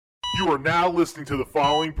You are now listening to the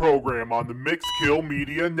following program on the Mixkill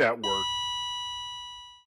Media Network.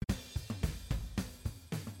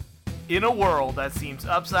 In a world that seems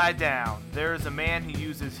upside down, there is a man who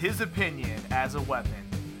uses his opinion as a weapon.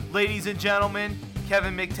 Ladies and gentlemen,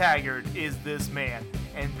 Kevin McTaggart is this man,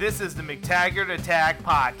 and this is the McTaggart Attack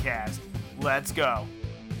Podcast. Let's go.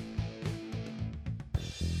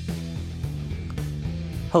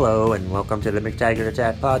 Hello and welcome to the McTaggart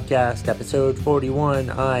Attack Podcast, episode 41.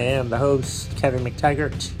 I am the host, Kevin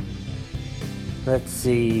McTaggart. Let's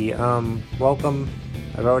see, welcome.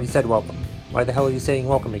 I've already said welcome. Why the hell are you saying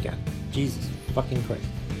welcome again? Jesus fucking Christ.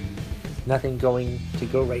 Nothing going to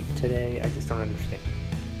go right today, I just don't understand.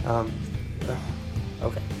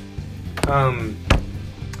 Okay.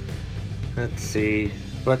 Let's see,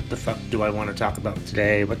 what the fuck do I want to talk about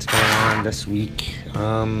today? What's going on this week?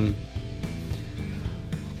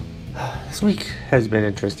 This week has been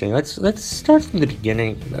interesting. Let's start from the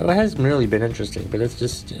beginning. It hasn't really been interesting, but it's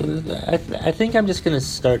just I think I'm just gonna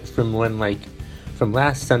start from from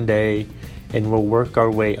last Sunday, and we'll work our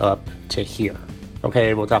way up to here.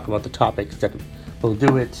 Okay, we'll talk about the topics that we'll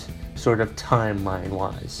do it sort of timeline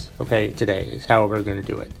wise. Okay, today is how we're gonna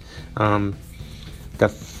do it. The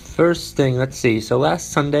first thing, let's see. So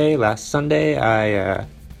last Sunday, I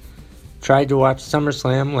tried to watch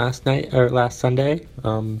SummerSlam last Sunday.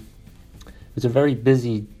 It was a very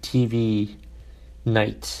busy TV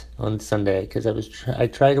night on Sunday because I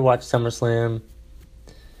tried to watch SummerSlam.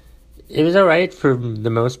 It was alright for the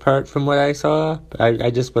most part from what I saw.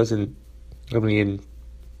 I just wasn't. I mean,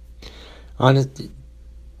 honest.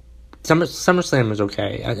 SummerSlam was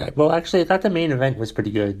okay. Actually, I thought the main event was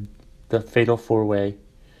pretty good. The Fatal 4-Way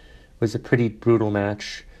was a pretty brutal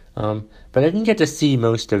match. But I didn't get to see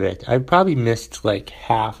most of it. I probably missed like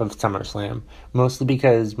half of SummerSlam, mostly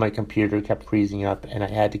because my computer kept freezing up and I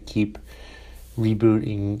had to keep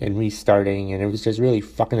rebooting and restarting, and it was just really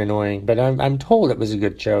fucking annoying. But I'm told it was a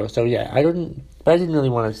good show, so yeah, I didn't really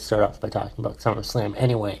want to start off by talking about SummerSlam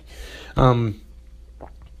anyway, because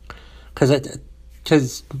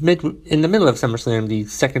in the middle of SummerSlam, the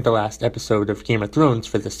second to last episode of Game of Thrones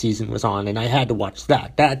for the season was on, and I had to watch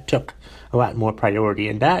that. That took a lot more priority,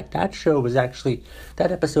 and that episode was actually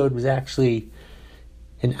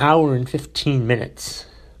an hour and 15 minutes.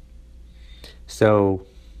 So,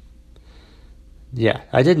 yeah,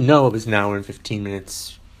 I didn't know it was an hour and 15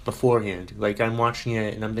 minutes beforehand. Like, I'm watching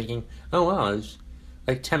it, and I'm thinking, oh, wow, there's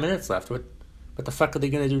like 10 minutes left. What the fuck are they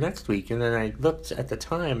going to do next week? And then I looked at the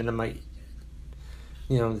time, and I'm like,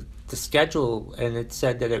 the schedule, and it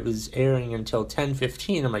said that it was airing until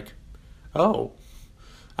 10:15. I'm like, oh,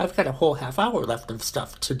 I've got a whole half hour left of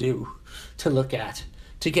stuff to do, to look at,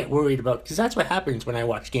 to get worried about, because that's what happens when I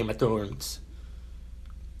watch Game of Thrones.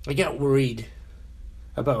 I get worried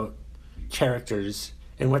about characters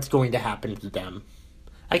and what's going to happen to them.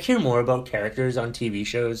 I care more about characters on TV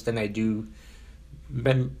shows than I do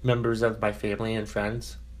members of my family and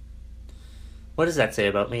friends. What does that say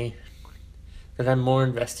about me? That I'm more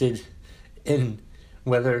invested in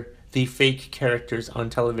whether the fake characters on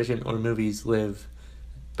television or movies live,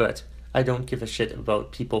 but I don't give a shit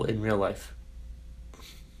about people in real life.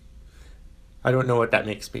 I don't know what that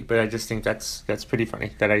makes me, but I just think that's pretty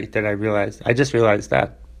funny that I realized. I just realized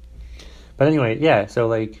that. But anyway, yeah.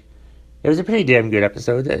 So it was a pretty damn good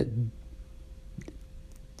episode.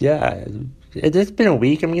 Yeah, it's been a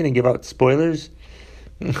week. I'm gonna give out spoilers.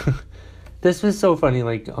 This was so funny.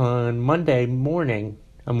 On Monday morning,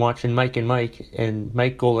 I'm watching Mike and Mike, and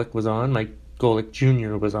Mike Golick was on. Mike Golick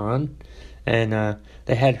Jr. was on. And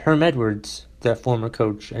they had Herm Edwards, the former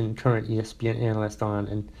coach and current ESPN analyst, on.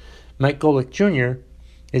 And Mike Golick Jr.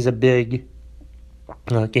 is a big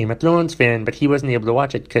Game of Thrones fan, but he wasn't able to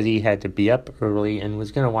watch it because he had to be up early and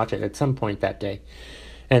was going to watch it at some point that day.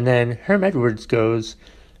 And then Herm Edwards goes,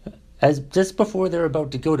 just before they're about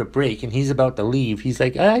to go to break and he's about to leave, he's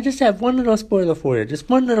like, I just have one little spoiler for you. Just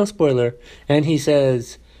one little spoiler. And he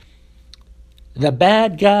says, the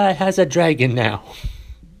bad guy has a dragon now.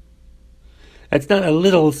 That's not a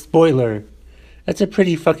little spoiler. That's a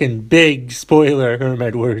pretty fucking big spoiler, Herm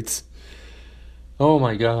Edwards. Oh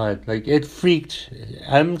my god. It freaked.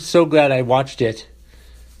 I'm so glad I watched it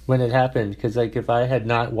when it happened, because if I had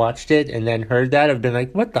not watched it and then heard that, I've been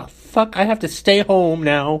like, what the fuck? I have to stay home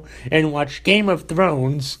now and watch Game of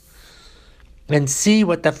Thrones and see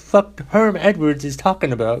what the fuck Herm Edwards is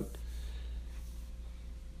talking about.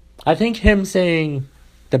 I think him saying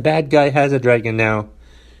the bad guy has a dragon now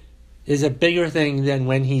is a bigger thing than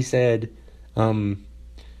when he said the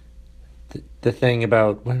thing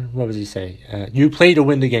about, what was he say? You play to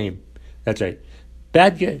win the game. That's right.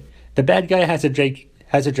 The bad guy has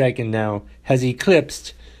a dragon now, has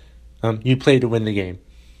eclipsed You play to win the game.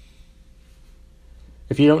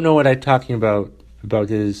 If you don't know what I'm talking about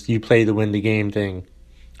is you play to win the game thing,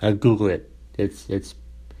 Google it. It's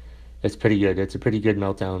pretty good. It's a pretty good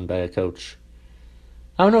meltdown by a coach.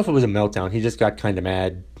 I don't know if it was a meltdown. He just got kind of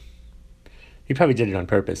mad. He probably did it on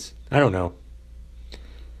purpose. I don't know.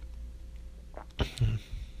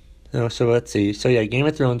 So let's see. So yeah, Game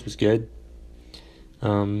of Thrones was good.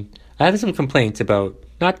 I have some complaints about,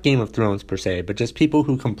 not Game of Thrones per se, but just people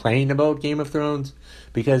who complain about Game of Thrones,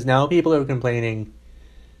 because now people are complaining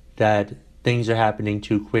that things are happening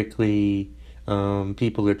too quickly,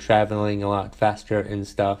 people are traveling a lot faster and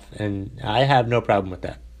stuff, and I have no problem with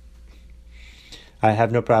that.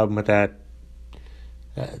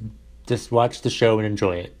 Just watch the show and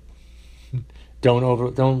enjoy it.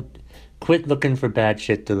 Don't quit looking for bad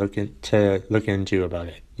shit to look into about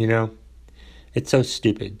it. You know, it's so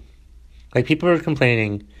stupid. Like, people are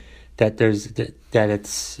complaining that that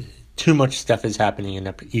it's too much stuff is happening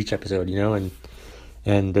in each episode. You know,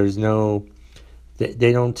 and there's no,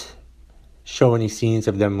 they don't show any scenes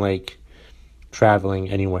of them like traveling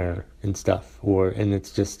anywhere and stuff, and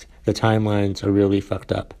it's just the timelines are really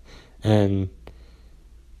fucked up, and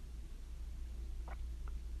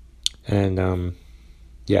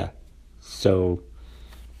yeah. So,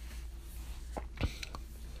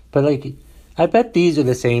 but like, I bet these are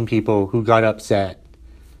the same people who got upset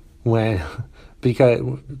when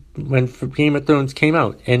Game of Thrones came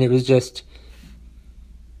out, and it was just,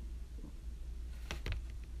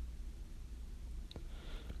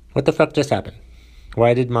 what the fuck just happened?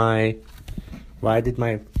 Why is my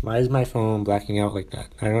phone blacking out like that?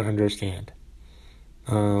 I don't understand.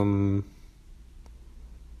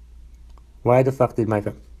 Why the fuck did my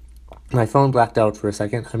phone blacked out for a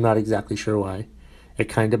second? I'm not exactly sure why. It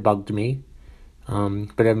kind of bugged me.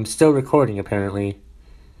 But I'm still recording, apparently.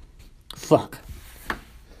 Fuck.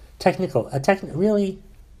 Really,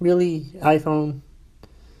 iPhone?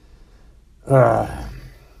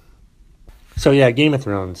 So yeah, Game of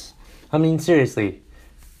Thrones. I mean, seriously,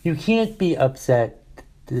 you can't be upset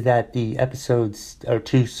that the episodes are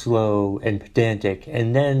too slow and pedantic,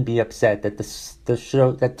 and then be upset that the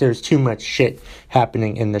show, that there's too much shit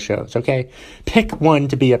happening in the shows. Okay, pick one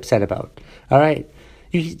to be upset about. All right,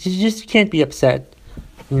 you just can't be upset,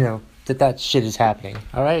 you know, that shit is happening.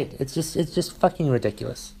 All right, it's just fucking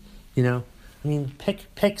ridiculous. You know, I mean,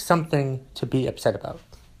 pick something to be upset about.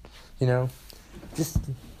 You know, just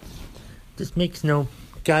makes no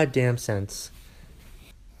goddamn sense.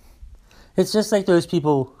 It's just like those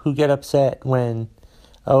people who get upset when,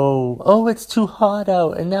 oh, it's too hot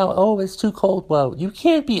out, and now, it's too cold. Well, you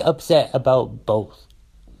can't be upset about both.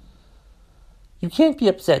 You can't be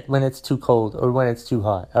upset when it's too cold or when it's too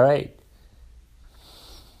hot, all right?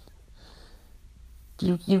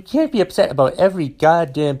 You can't be upset about every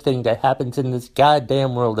goddamn thing that happens in this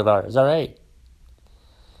goddamn world of ours, all right?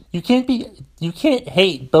 You can't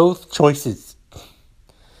hate both choices.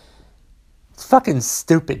 It's fucking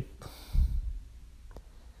stupid.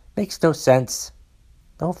 Makes no sense.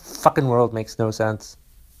 The whole fucking world makes no sense.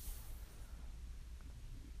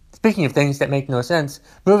 Speaking of things that make no sense,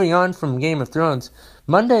 moving on from Game of Thrones,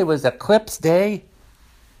 Monday was Eclipse Day.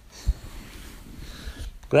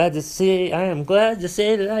 I am glad to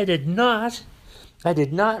say that I did not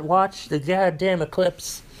watch the goddamn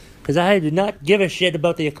eclipse, because I did not give a shit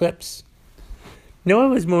about the eclipse. You know what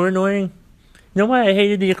was more annoying? You know why I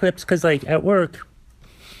hated the eclipse? Because, like, at work,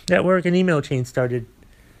 an email chain started.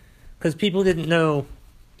 Because people didn't know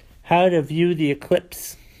how to view the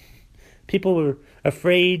eclipse. People were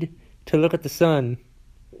afraid to look at the sun.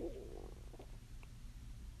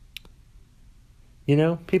 You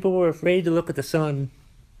know, people were afraid to look at the sun.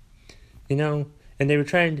 You know, and they had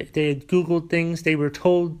Googled things, they were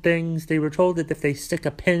told that if they stick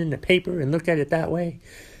a pen in the paper and look at it that way.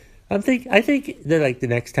 I think that, like, the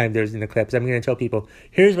next time there's an eclipse, I'm going to tell people,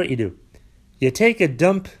 here's what you do. You take a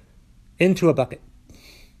dump into a bucket.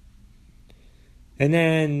 And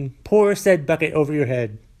then pour said bucket over your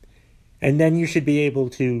head. And then you should be able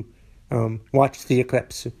to watch the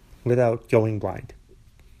eclipse without going blind.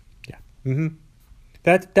 Yeah.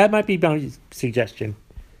 That might be my suggestion.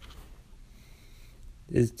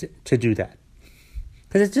 Is to do that.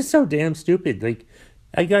 Because it's just so damn stupid. Like,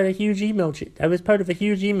 I got a huge email chain. I was part of a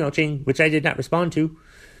huge email chain, which I did not respond to.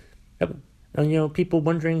 You know, people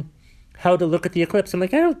wondering how to look at the eclipse. I'm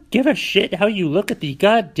like, I don't give a shit how you look at the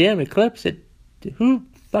goddamn eclipse. Who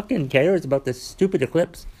fucking cares about this stupid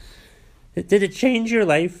eclipse? Did it change your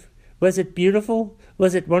life? Was it beautiful?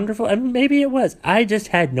 Was it wonderful? I mean, maybe it was. I just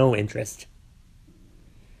had no interest.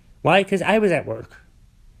 Why? Because I was at work.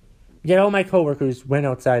 Yet all my coworkers went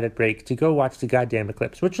outside at break to go watch the goddamn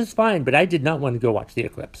eclipse, which was fine, but I did not want to go watch the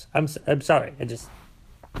eclipse. I'm sorry.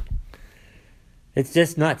 It's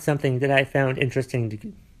just not something that I found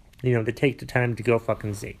interesting to take the time to go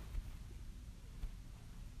fucking see.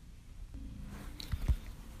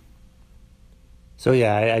 So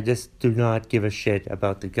yeah, I just do not give a shit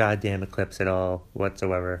about the goddamn eclipse at all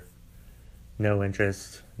whatsoever. No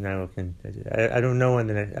interest. I don't know when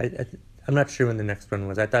I'm not sure when the next one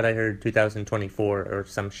was. I thought I heard 2024 or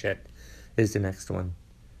some shit is the next one.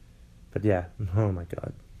 But yeah, oh my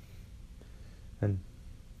god. And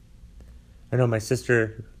I know my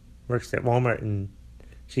sister works at Walmart and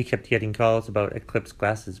she kept getting calls about eclipse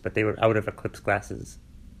glasses, but they were out of eclipse glasses.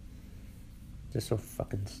 Just so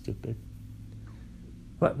fucking stupid.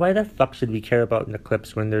 Why the fuck should we care about an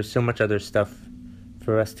eclipse when there's so much other stuff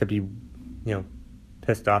for us to be,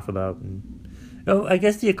 pissed off about? I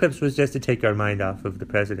guess the eclipse was just to take our mind off of the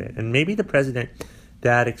president. And maybe the president,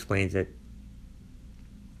 that explains it.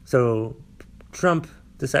 So Trump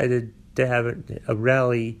decided to have a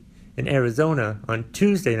rally in Arizona on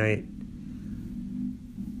Tuesday night.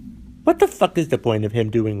 What the fuck is the point of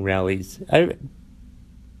him doing rallies?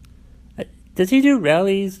 Does he do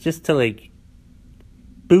rallies just to,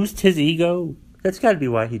 boost his ego? That's got to be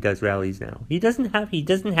why he does rallies now. He doesn't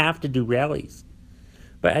have to do rallies.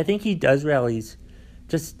 But I think he does rallies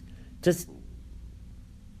just to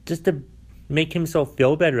make himself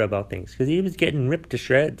feel better about things, because he was getting ripped to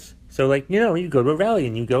shreds. So you go to a rally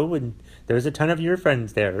and you go and there's a ton of your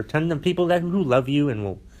friends there, a ton of people who love you and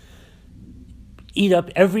will eat up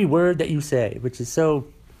every word that you say, which is so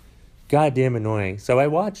goddamn annoying. So I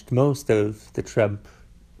watched most of the Trump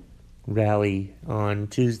rally on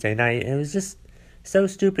Tuesday night, and it was just so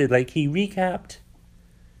stupid. He recapped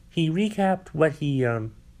what he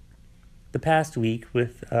the past week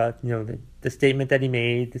with the statement that he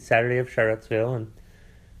made the Saturday of Charlottesville, and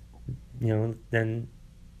then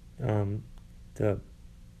the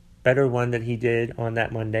better one that he did on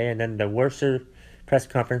that Monday, and then the worser press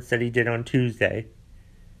conference that he did on Tuesday.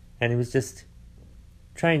 And he was just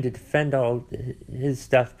trying to defend all his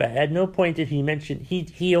stuff, but at no point did he mention,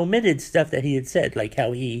 he omitted stuff that he had said, like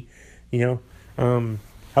how he, how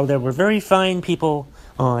there were very fine people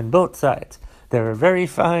on both sides. There were very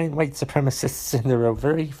fine white supremacists and there were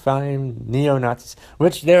very fine neo-Nazis,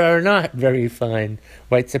 which there are not very fine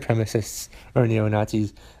white supremacists or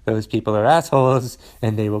neo-Nazis. Those people are assholes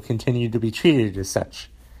and they will continue to be treated as such.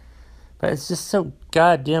 But it's just so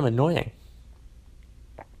goddamn annoying.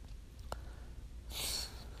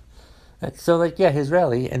 So, his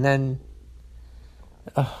rally, and then,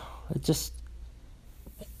 I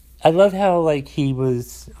love how, he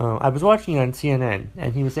was, I was watching on CNN,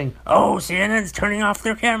 and he was saying, CNN's turning off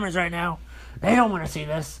their cameras right now. They don't want to see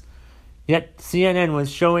this. Yet, CNN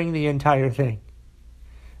was showing the entire thing.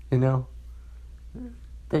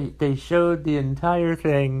 They showed the entire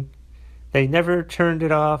thing. They never turned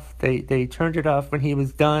it off. They turned it off when he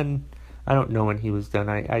was done. I don't know when he was done.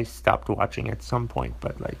 I stopped watching at some point,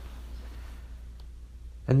 but,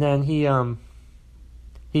 and then he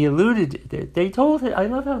alluded. They told him. I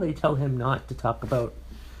love how they tell him not to talk about.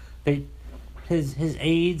 His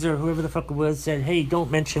aides or whoever the fuck it was said, "Hey, don't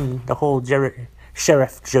mention the whole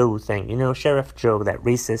Sheriff Joe thing. Sheriff Joe, that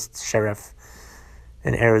racist sheriff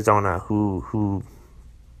in Arizona who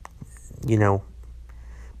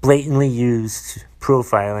blatantly used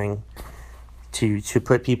profiling to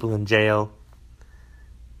put people in jail.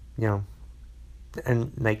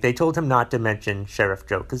 And they told him not to mention Sheriff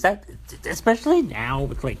Joe, because that, especially now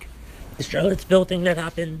with the Charlottesville thing that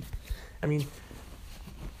happened. I mean,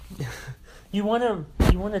 you wanna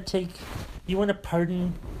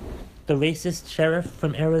pardon the racist sheriff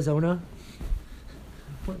from Arizona?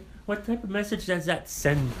 What type of message does that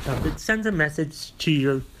send? It sends a message to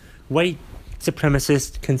your white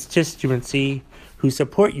supremacist constituency who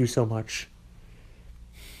support you so much.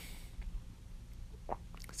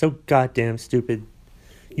 So goddamn stupid.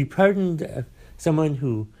 You pardoned someone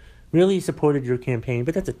who really supported your campaign,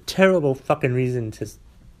 but that's a terrible fucking reason to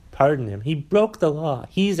pardon him. He broke the law.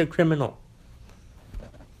 He's a criminal.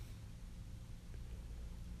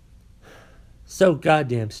 So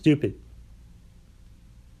goddamn stupid.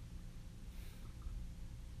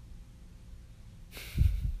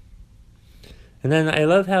 And then I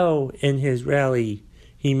love how in his rally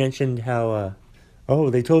he mentioned how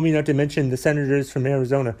they told me not to mention the senators from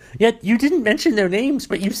Arizona. Yet you didn't mention their names,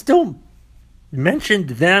 but you still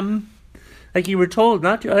mentioned them. You were told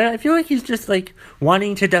not to. I feel like he's just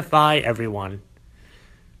wanting to defy everyone.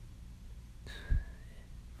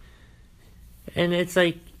 And it's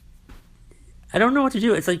I don't know what to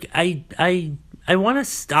do. It's I want to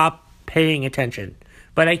stop paying attention.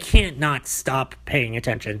 But I can't not stop paying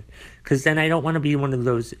attention. Because then I don't want to be one of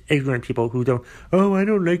those ignorant people who don't, oh, I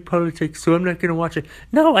don't like politics, so I'm not going to watch it.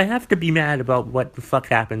 No, I have to be mad about what the fuck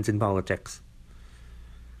happens in politics.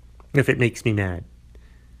 If it makes me mad.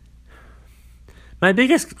 My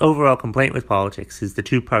biggest overall complaint with politics is the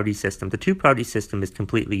two-party system. The two-party system is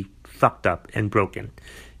completely fucked up and broken.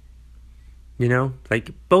 You know?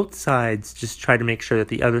 Like, both sides just try to make sure that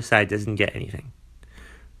the other side doesn't get anything.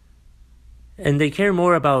 And they care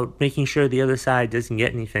more about making sure the other side doesn't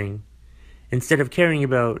get anything instead of caring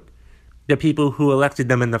about the people who elected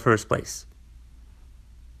them in the first place.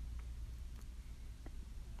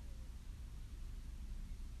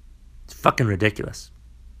 It's fucking ridiculous.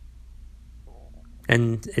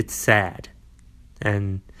 And it's sad.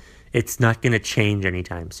 And it's not going to change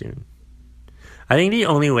anytime soon. I think the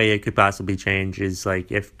only way it could possibly change is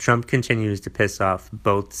like if Trump continues to piss off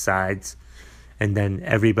both sides and then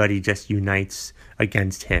everybody just unites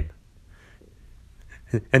against him.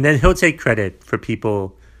 And then he'll take credit for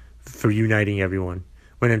people for uniting everyone.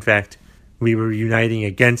 When in fact, we were uniting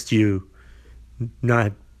against you,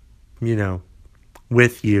 not,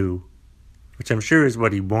 with you. Which I'm sure is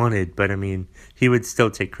what he wanted, but I mean, he would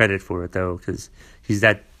still take credit for it though, because he's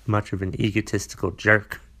that much of an egotistical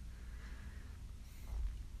jerk.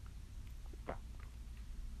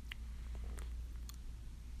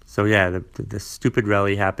 So yeah, the stupid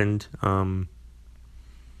rally happened on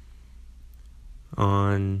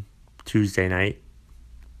Tuesday night.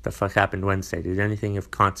 The fuck happened Wednesday? Did anything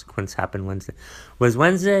of consequence happen Wednesday? Was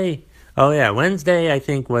Wednesday? Oh yeah, Wednesday I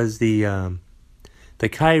think was the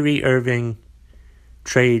Kyrie Irving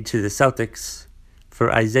trade to the Celtics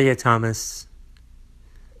for Isaiah Thomas,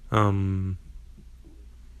 some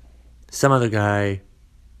other guy,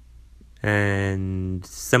 and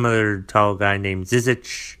some other tall guy named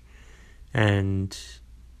Zizic, and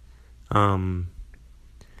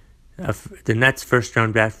the Nets'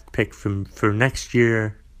 first-round draft pick for next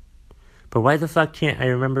year. But why the fuck can't I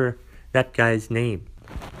remember that guy's name?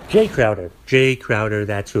 Jay Crowder. Jay Crowder,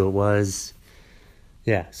 that's who it was.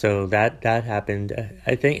 Yeah, so that happened.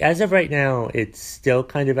 I think as of right now, it's still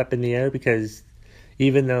kind of up in the air because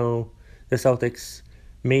even though the Celtics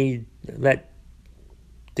may let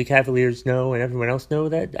the Cavaliers know and everyone else know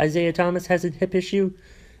that Isaiah Thomas has a hip issue,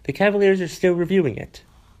 the Cavaliers are still reviewing it.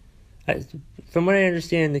 From what I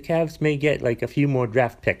understand, the Cavs may get like a few more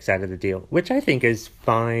draft picks out of the deal, which I think is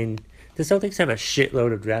fine. The Celtics have a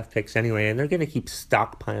shitload of draft picks anyway, and they're going to keep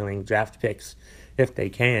stockpiling draft picks if they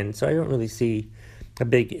can, so I don't really see a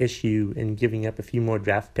big issue in giving up a few more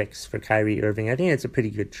draft picks for Kyrie Irving. I think it's a pretty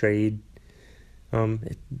good trade.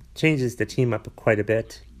 It changes the team up quite a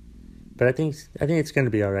bit, but I think it's going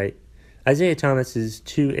to be all right. Isaiah Thomas is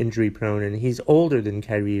too injury prone, and he's older than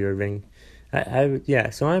Kyrie Irving.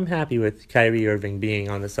 So I'm happy with Kyrie Irving being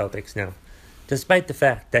on the Celtics now, despite the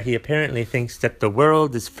fact that he apparently thinks that the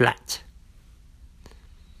world is flat.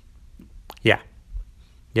 Yeah,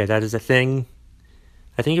 that is a thing.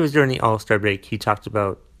 I think it was during the All-Star break he talked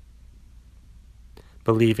about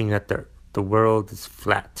believing that the world is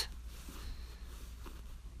flat.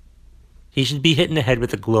 He should be hit in the head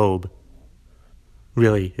with a globe.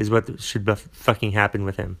 Really, is what should fucking happen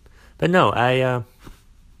with him. But no,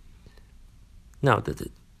 now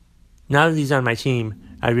that he's on my team,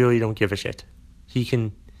 I really don't give a shit. He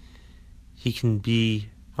can be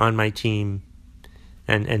on my team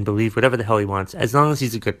and believe whatever the hell he wants, as long as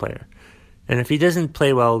he's a good player. And if he doesn't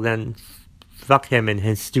play well, then fuck him and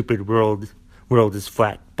his stupid world is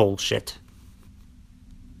flat bullshit.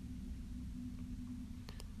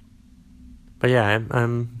 But yeah,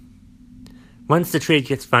 I'm once the trade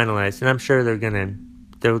gets finalized, and I'm sure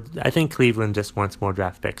I think Cleveland just wants more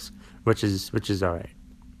draft picks, which is all right.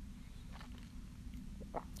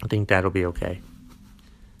 I think that'll be okay.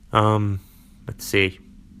 Let's see.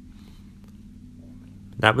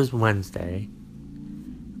 That was Wednesday.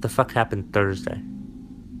 What the fuck happened Thursday?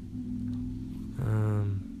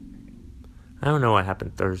 I don't know what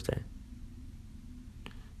happened Thursday.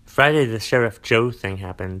 Friday, the Sheriff Joe thing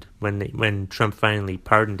happened when Trump finally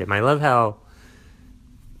pardoned him. I love how,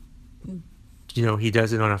 he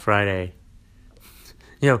does it on a Friday.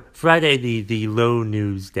 Friday the low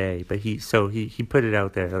news day, but he put it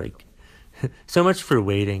out there like, so much for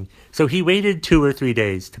waiting. So he waited 2 or 3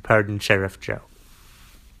 days to pardon Sheriff Joe.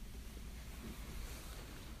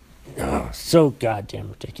 Oh, so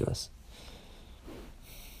goddamn ridiculous.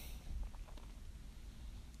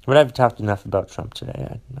 But I've talked enough about Trump today.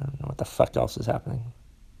 I don't know what the fuck else is happening.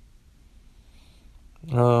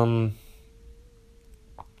 Oh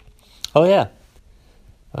yeah.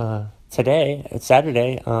 Today, it's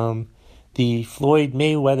Saturday, the the Floyd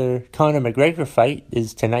Mayweather-Conor McGregor fight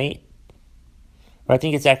is tonight. Or I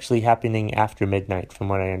think it's actually happening after midnight, from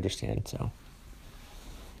what I understand. So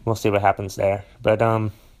we'll see what happens there. But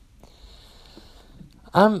I'm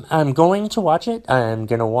going to watch it. I'm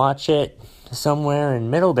gonna watch it somewhere in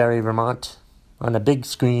Middlebury, Vermont, on a big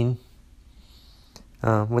screen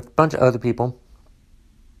with a bunch of other people.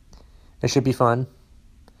 It should be fun.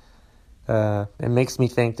 It makes me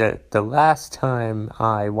think that the last time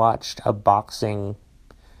I watched a boxing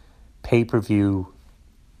pay-per-view,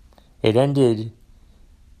 it ended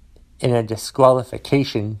in a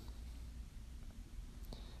disqualification.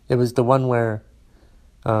 It was the one where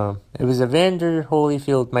it was Evander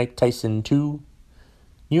Holyfield, Mike Tyson 2.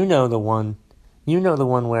 You know the one. You know the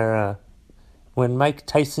one where when Mike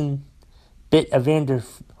Tyson bit Evander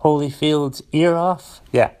Holyfield's ear off?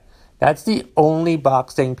 Yeah. That's the only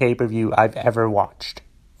boxing pay-per-view I've ever watched.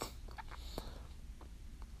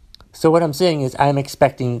 So what I'm saying is I'm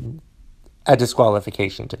expecting a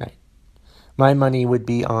disqualification tonight. My money would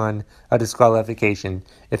be on a disqualification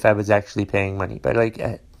if I was actually paying money. But, like,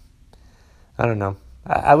 I don't know.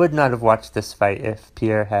 I would not have watched this fight if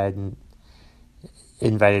Pierre hadn't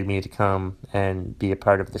invited me to come and be a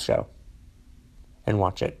part of the show and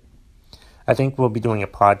watch it. I think we'll be doing a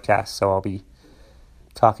podcast, so I'll be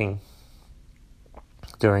talking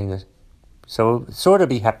during the, so sort of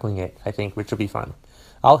be heckling it, I think, which will be fun.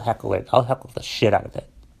 I'll heckle it. I'll heckle the shit out of it.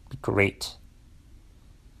 Be great.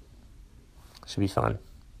 Should be fun.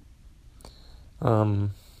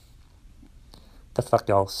 The fuck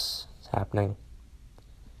else is happening?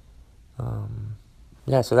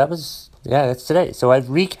 Yeah, so that's today. So I've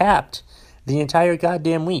recapped the entire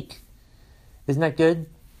goddamn week. Isn't that good?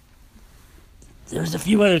 There's a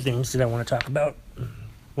few other things that I want to talk about.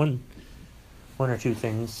 One or two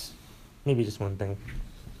things, maybe just one thing.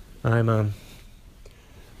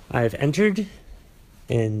 I've entered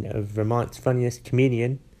in Vermont's Funniest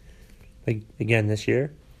Comedian, again this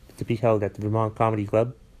year, to be held at the Vermont Comedy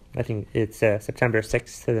Club. I think it's September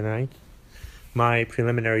 6th to the 9th. My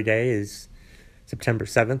preliminary day is September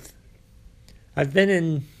 7th. I've been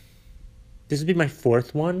in, this will be my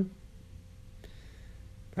fourth one.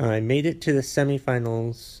 I made it to the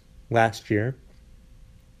semifinals last year.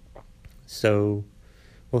 So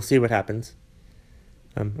we'll see what happens.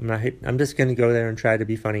 I'm just going to go there and try to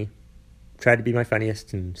be funny. Try to be my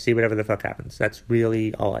funniest and see whatever the fuck happens. That's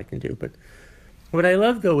really all I can do. But what I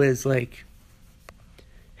love, though, is, like,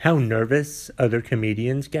 how nervous other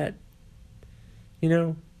comedians get. You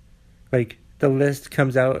know? Like, the list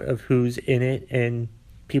comes out of who's in it, and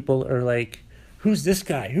people are like, who's this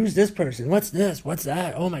guy? Who's this person? What's this? What's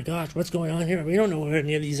that? Oh my gosh, what's going on here? We don't know who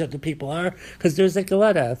any of these other people are. Because there's, like, a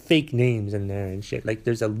lot of fake names in there and shit. Like,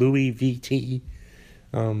 there's a Louis VT,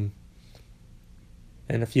 and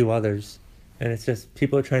a few others. And it's just,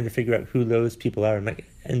 people are trying to figure out who those people are.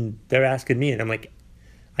 And they're asking me, and I'm like,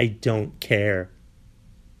 I don't care.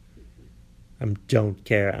 I don't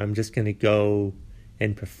care. I'm just going to go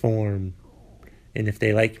and perform. And if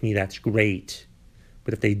they like me, that's great.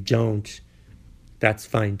 But if they don't, that's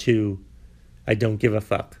fine too. I don't give a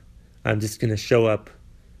fuck. I'm just going to show up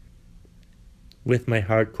with my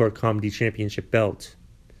Hardcore Comedy Championship belt.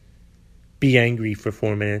 Be angry for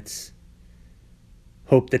 4 minutes.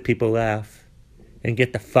 Hope that people laugh. And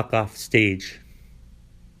get the fuck off stage.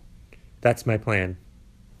 That's my plan.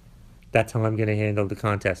 That's how I'm going to handle the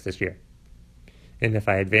contest this year. And if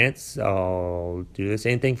I advance, I'll do the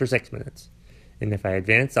same thing for 6 minutes. And if I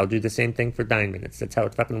advance, I'll do the same thing for 9 minutes. That's how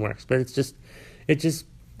it fucking works. But I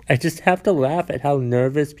just have to laugh at how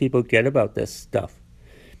nervous people get about this stuff.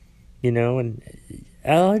 You know, and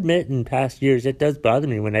I'll admit in past years it does bother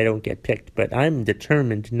me when I don't get picked. But I'm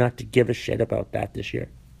determined not to give a shit about that this year.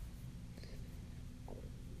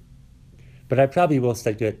 But I probably will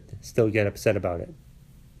still get upset about it.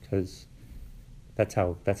 Because that's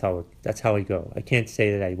how I go. I can't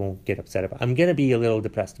say that I won't get upset about it. I'm going to be a little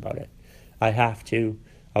depressed about it. I have to.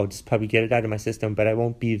 I'll just probably get it out of my system, but I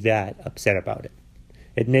won't be that upset about it.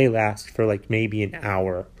 It may last for like maybe an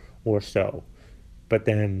hour or so, but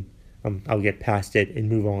then I'll get past it and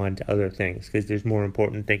move on to other things because there's more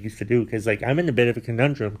important things to do. Because like I'm in a bit of a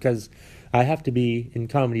conundrum because I have to be in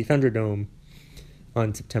Comedy Thunderdome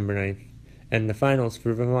on September 9th, and the finals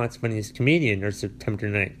for Vermont's Funniest Comedian are September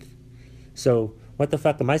 9th. So what the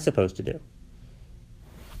fuck am I supposed to do?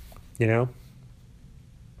 You know?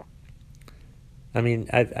 I mean,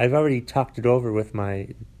 I've already talked it over with my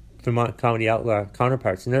Vermont Comedy Outlaw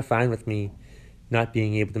counterparts, and they're fine with me not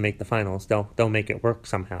being able to make the finals. They'll make it work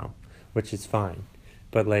somehow, which is fine.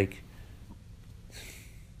 But like,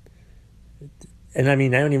 And I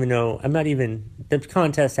mean, I don't even know. The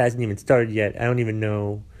contest hasn't even started yet. I don't even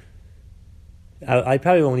know. I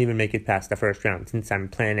probably won't even make it past the first round since I'm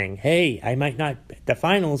planning, hey, I might not, the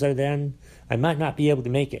finals are then, I might not be able to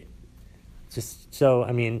make it. Just, so,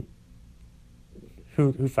 I mean,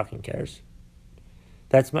 who fucking cares?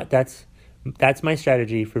 That's my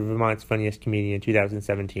strategy for Vermont's Funniest Comedian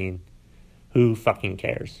 2017. Who fucking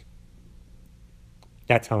cares?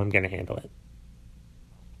 That's how I'm going to handle it.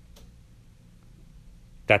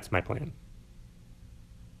 That's my plan.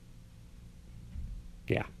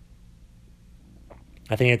 Yeah.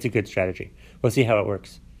 I think it's a good strategy. We'll see how it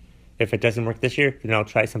works. If it doesn't work this year, then I'll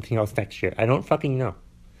try something else next year. I don't fucking know.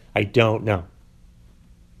 I don't know.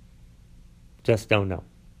 Just don't know.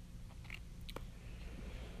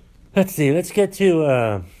 Let's see. Let's get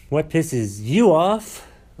to what pisses you off.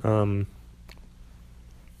 I'm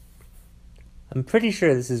pretty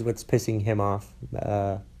sure this is what's pissing him off.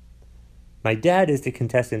 My dad is the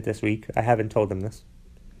contestant this week. I haven't told him this.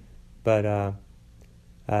 But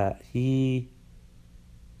he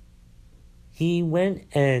went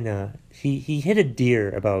and he hit a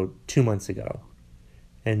deer about 2 months ago.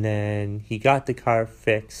 And then he got the car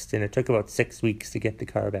fixed, and it took about 6 weeks to get the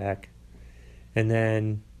car back. And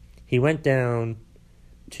then he went down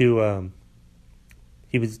to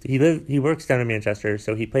he works down in Manchester,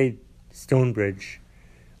 so he played Stonebridge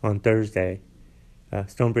on Thursday.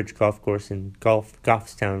 Stonebridge Golf Course in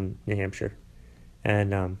Goffstown, New Hampshire.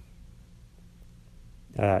 And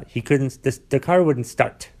he couldn't, the car wouldn't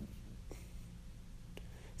start.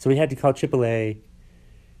 So we had to call AAA,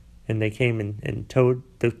 and they came and towed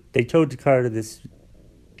the car to this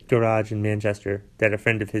garage in Manchester that a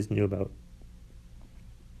friend of his knew about.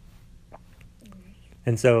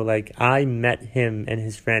 And so, like, I met him and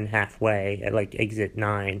his friend halfway at, like, exit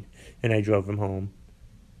 9, and I drove him home.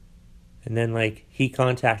 And then, like, he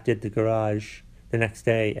contacted the garage the next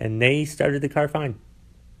day, and they started the car fine.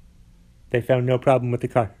 They found no problem with the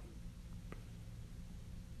car.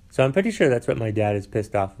 So I'm pretty sure that's what my dad is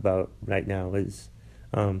pissed off about right now, is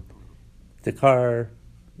the car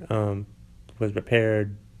was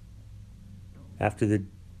repaired after the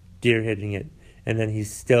deer hitting it, and then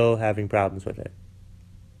he's still having problems with it.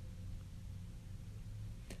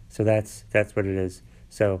 So that's what it is.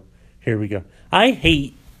 So here we go. I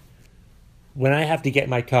hate when I have to get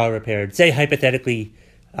my car repaired. Say hypothetically,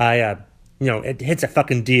 it hits a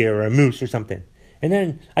fucking deer or a moose or something, and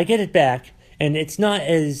then I get it back, and it's not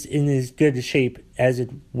in as good a shape as it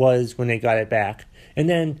was when I got it back. And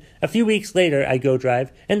then a few weeks later, I go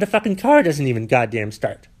drive, and the fucking car doesn't even goddamn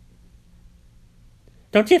start.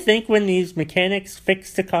 Don't you think when these mechanics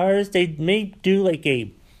fix the cars, they may do like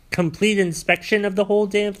a complete inspection of the whole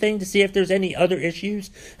damn thing to see if there's any other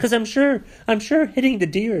issues? Because I'm sure hitting the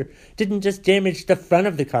deer didn't just damage the front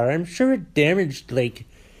of the car. I'm sure it damaged like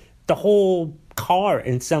the whole car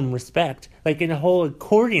in some respect, like in a whole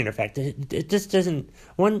accordion effect. It just doesn't,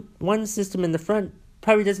 one system in the front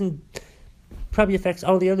probably affects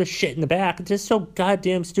all the other shit in the back. It's just so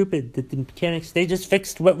goddamn stupid that the mechanics, they just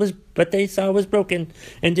fixed what they saw was broken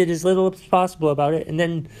and did as little as possible about it. And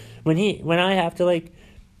then when I have to like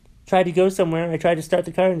try to go somewhere, I try to start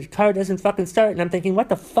the car and the car doesn't fucking start, and I'm thinking, what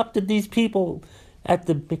the fuck did these people at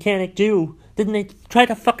the mechanic do? Didn't they try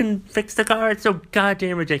to fucking fix the car? It's so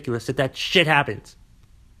goddamn ridiculous that shit happens.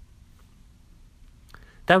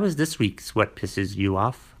 That was this week's What Pisses You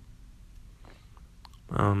Off.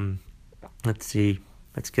 Let's see.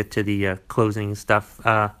 Let's get to the closing stuff.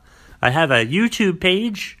 I have a YouTube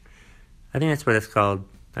page. I think that's what it's called.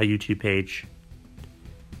 A YouTube page.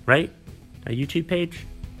 Right? A YouTube page?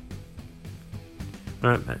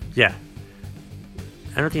 Yeah.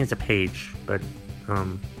 I don't think it's a page, but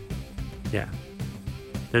yeah.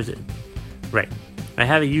 Right. I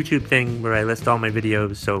have a YouTube thing where I list all my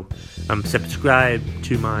videos, so subscribe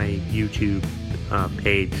to my YouTube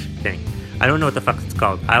page thing. I don't know what the fuck it's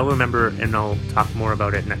called. I'll remember and I'll talk more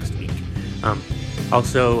about it next week.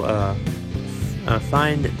 Also,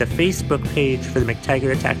 find the Facebook page for the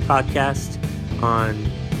McTaggart Attack podcast on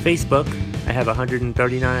Facebook. I have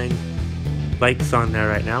 139 likes on there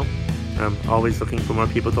right now. I'm always looking for more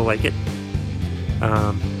people to like it.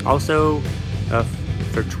 Also,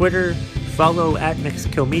 for Twitter, follow at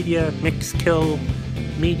Mixkill Media. Mixkill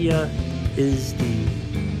Media is the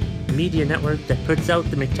media network that puts out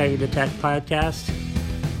the McTaggart Attack podcast.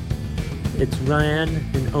 It's ran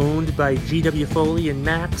and owned by G.W. Foley and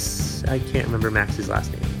Max. I can't remember Max's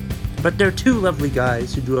last name. But they're two lovely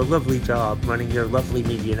guys who do a lovely job running their lovely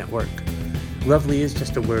media network. Lovely is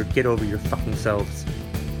just a word. Get over your fucking selves.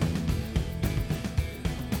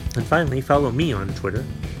 And finally, follow me on Twitter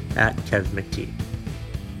at KevMcT.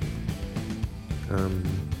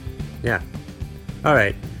 Yeah. All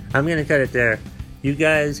right. I'm going to cut it there. You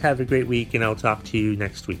guys have a great week, and I'll talk to you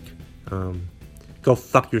next week. Go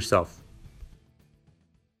fuck yourself.